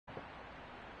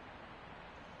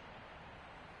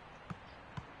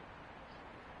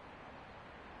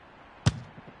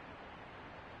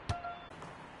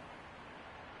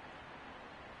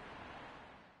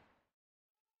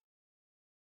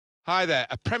Hi there,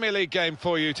 a Premier League game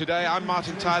for you today. I'm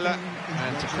Martin Tyler,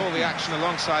 and to call the action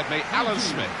alongside me, Alan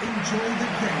Smith. Enjoy the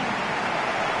game.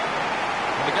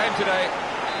 The game today,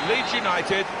 Leeds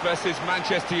United versus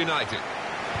Manchester United.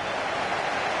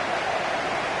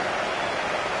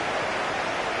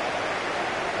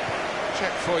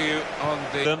 Check for you on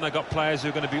the... Then they've got players who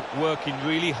are going to be working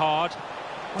really hard.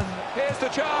 Here's the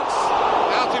chance,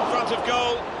 out in front of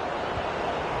goal.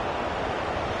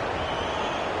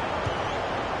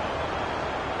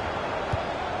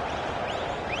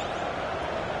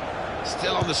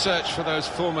 Still on the search for those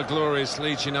former glories,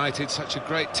 Leeds United, such a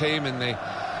great team in the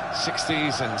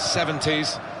 60s and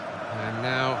 70s, and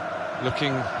now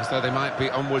looking as though they might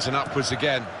be onwards and upwards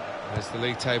again, as the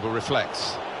league table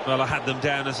reflects. Well, I had them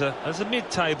down as a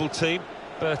mid-table team,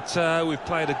 but we've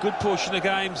played a good portion of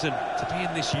games, and to be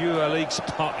in this Euro League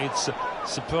spot, it's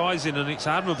surprising and it's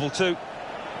admirable too.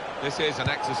 This is an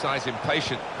exercise in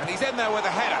patience, and he's in there with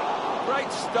a header.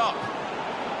 Great stop.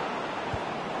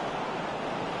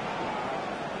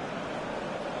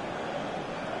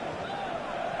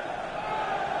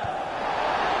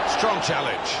 Strong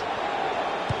challenge.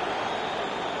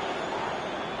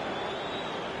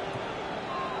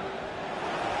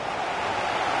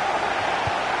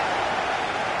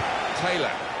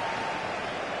 Taylor.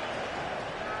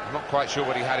 I'm not quite sure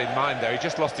what he had in mind there. He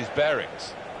just lost his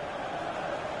bearings.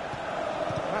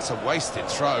 That's a wasted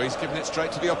throw. He's given it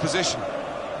straight to the opposition.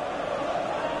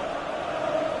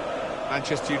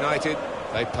 Manchester United,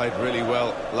 they played really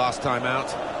well last time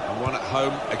out and won at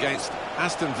home against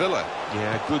Aston Villa.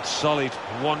 Yeah, good solid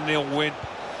 1-0 win,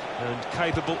 and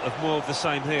capable of more of the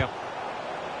same here.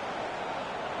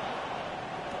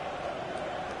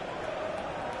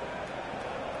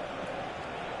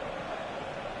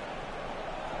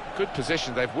 Good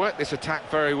position, they've worked this attack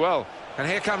very well. And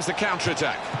here comes the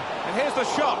counter-attack. And here's the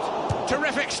shot.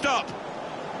 Terrific stop.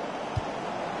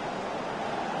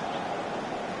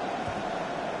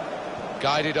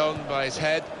 Guided on by his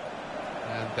head.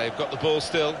 And they've got the ball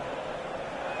still.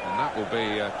 And that will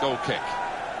be a goal kick.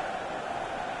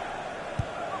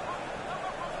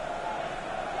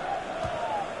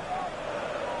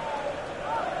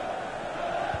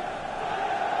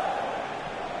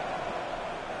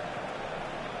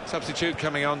 Substitute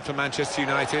coming on for Manchester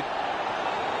United.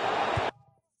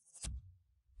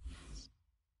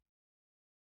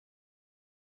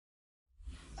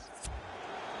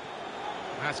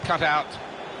 That's cut out.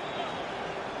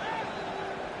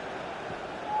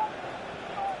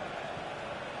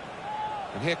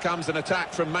 And here comes an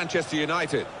attack from Manchester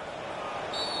United.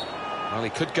 Well, he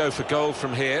could go for goal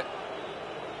from here.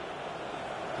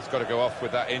 He's got to go off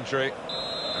with that injury.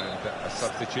 And a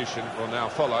substitution will now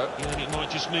follow. Yeah, and it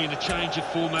might just mean a change of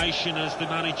formation as the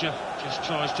manager just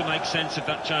tries to make sense of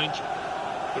that change.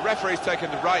 The referee's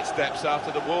taken the right steps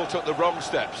after the Wall took the wrong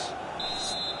steps.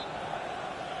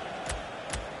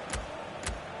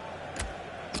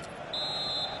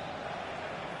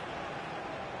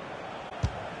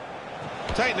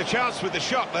 Taking the chance with the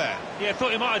shot there. Yeah,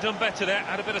 thought he might have done better there.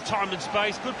 Had a bit of time and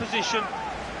space, good position.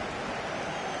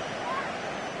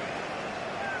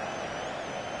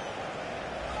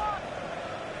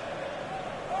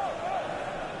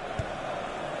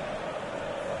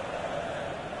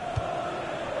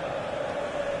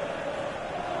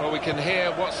 Well, we can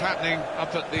hear what's happening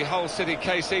up at the Hull City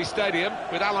KC Stadium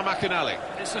with Alan McInally.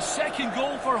 It's a second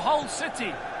goal for Hull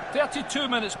City. 32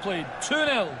 minutes played,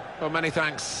 2-0. Well, many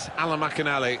thanks, Alan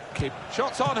McInally. Keep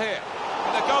shots on here.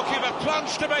 And the goalkeeper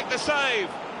plunged to make the save.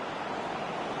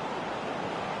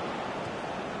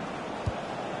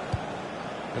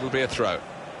 It'll be a throw.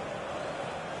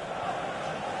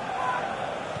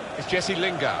 It's Jesse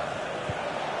Lingard.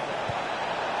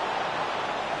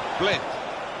 Blind.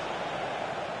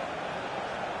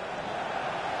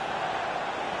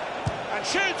 And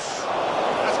shoots!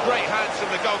 That's great hands from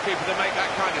the goalkeeper to make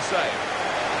that kind of save.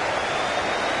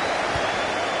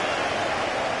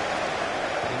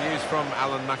 The news from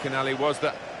Alan McInally was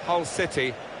that Hull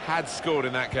City had scored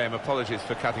in that game. Apologies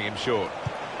for cutting him short.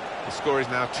 The score is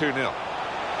now 2-0.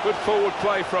 Good forward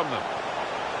play from them.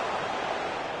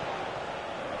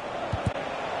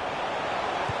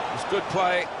 It was good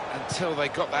play until they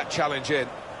got that challenge in.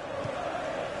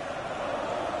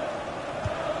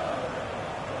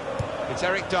 It's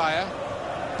Eric Dyer.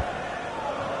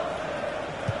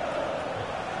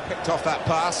 Picked off that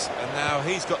pass, and now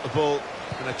he's got the ball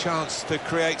and a chance to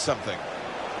create something.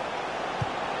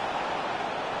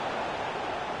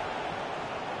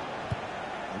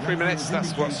 Three minutes,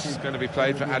 that's what's going to be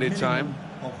played for added time.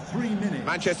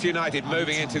 Manchester United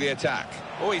moving into the attack.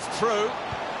 Oh, he's through.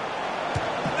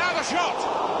 Now the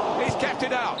shot! He's kept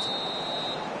it out.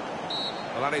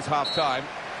 Well, that is half-time,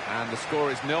 and the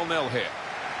score is 0-0 here.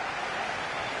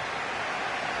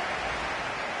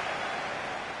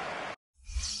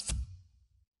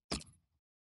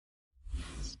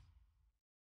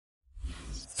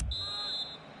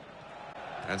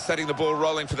 And setting the ball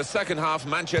rolling for the second half,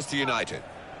 Manchester United.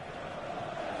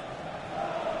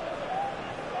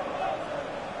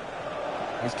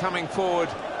 He's coming forward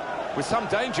with some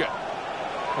danger.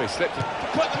 Oh, he slipped it.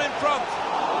 Put them in front.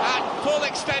 At full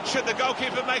extension, the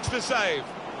goalkeeper makes the save.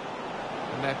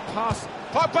 And their pass.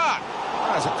 Pogba!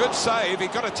 That's a good save. He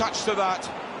got a touch to that.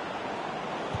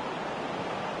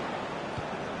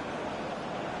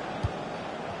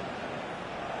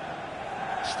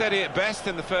 Steady at best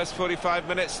in the first 45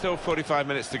 minutes. Still 45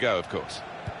 minutes to go, of course.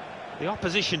 The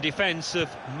opposition defence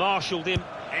have marshalled him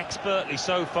expertly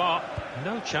so far.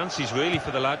 No chances really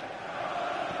for the lad.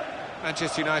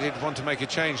 Manchester United want to make a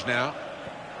change now.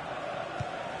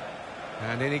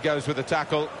 And in he goes with the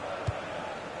tackle.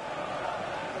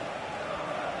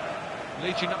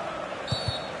 Legion.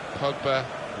 Pogba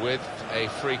with a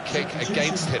free kick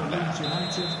against him there.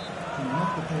 United coming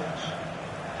off the pitch.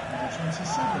 Number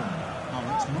 27,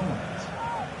 Alex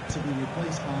Morris, to be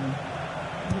replaced by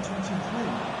number 23,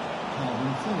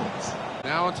 Calvin Phillips.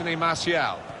 Now Anthony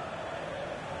Martial.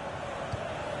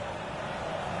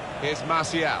 Here's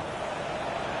Martial.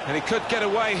 And he could get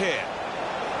away here.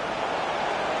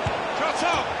 Shot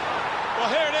up! Well,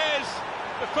 here it is.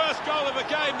 The first goal of a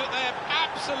game that they have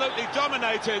absolutely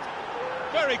dominated.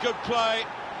 Very good play.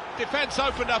 Defence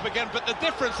opened up again, but the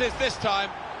difference is this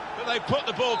time that they put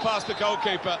the ball past the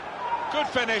goalkeeper. Good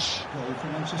finish.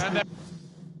 And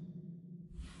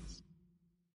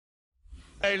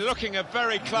they're looking a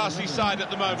very classy side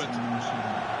at the moment.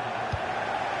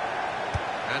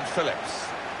 And Phillips.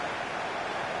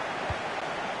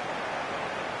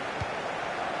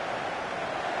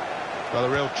 Well, a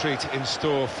real treat in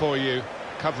store for you.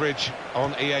 Coverage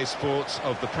on EA Sports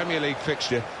of the Premier League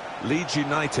fixture. Leeds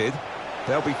United,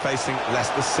 they'll be facing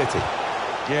Leicester City.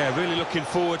 Yeah, really looking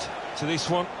forward to this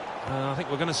one. I think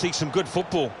we're going to see some good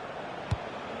football.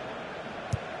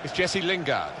 It's Jesse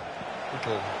Lingard.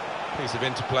 Little piece of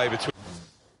interplay between...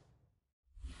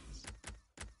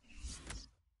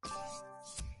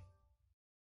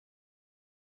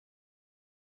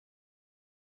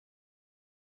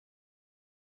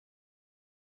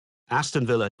 Aston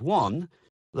Villa 1,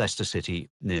 Leicester City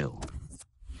 0.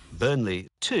 Burnley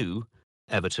 2,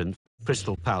 Everton,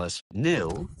 Crystal Palace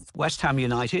 0, West Ham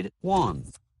United 1.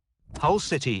 Hull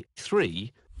City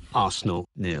 3, Arsenal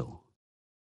 0.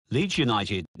 Leeds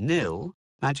United 0,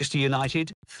 Manchester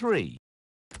United 3.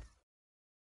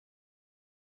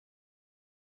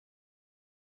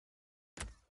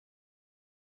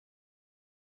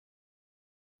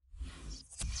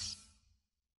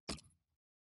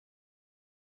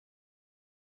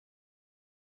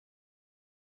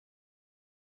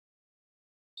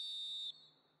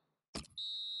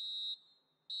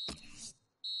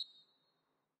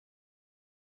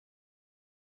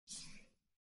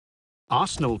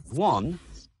 Arsenal 1,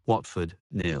 Watford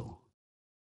 0.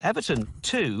 Everton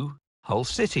 2, Hull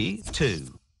City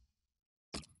 2.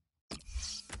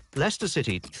 Leicester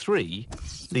City 3,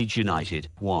 Leeds United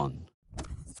 1.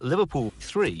 Liverpool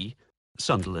 3,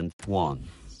 Sunderland 1.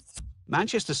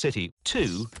 Manchester City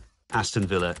 2, Aston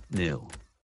Villa 0.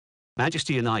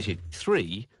 Manchester United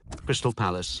 3, Crystal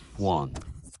Palace 1.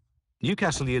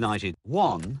 Newcastle United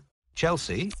 1,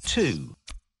 Chelsea 2.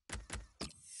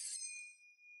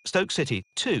 Stoke City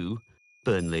 2,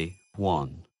 Burnley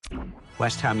 1.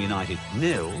 West Ham United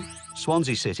 0,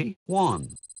 Swansea City 1.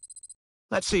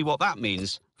 Let's see what that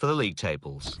means for the league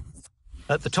tables.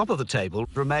 At the top of the table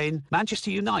remain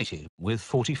Manchester United with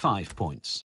 45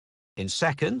 points. In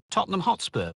second, Tottenham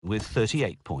Hotspur with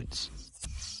 38 points.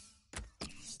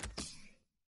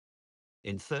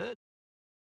 In third,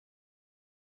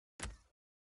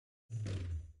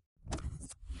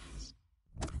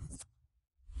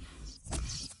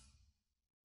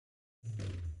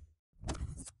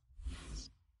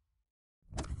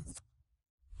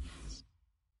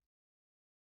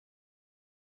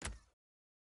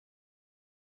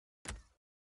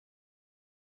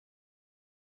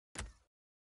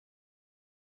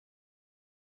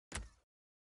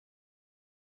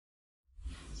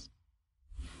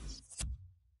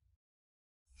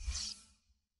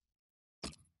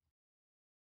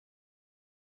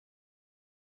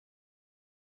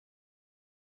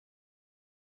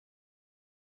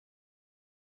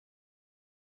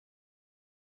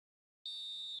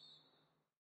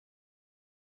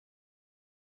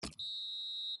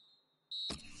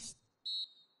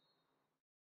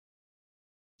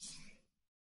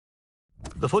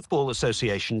 the Football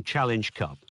Association Challenge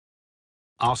Cup.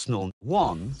 Arsenal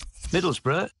 1,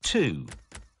 Middlesbrough 2.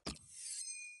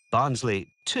 Barnsley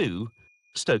 2,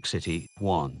 Stoke City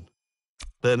 1.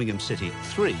 Birmingham City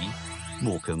 3,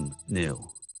 Morecambe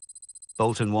 0.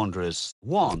 Bolton Wanderers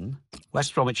 1,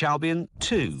 West Bromwich Albion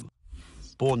 2.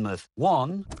 Bournemouth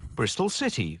 1, Bristol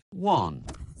City 1.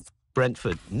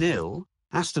 Brentford 0,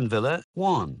 Aston Villa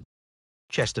 1.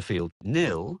 Chesterfield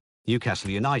 0,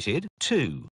 Newcastle United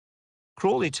 2.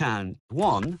 Crawley Town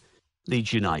 1,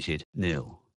 Leeds United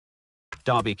 0.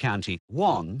 Derby County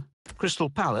 1, Crystal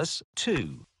Palace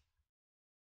 2.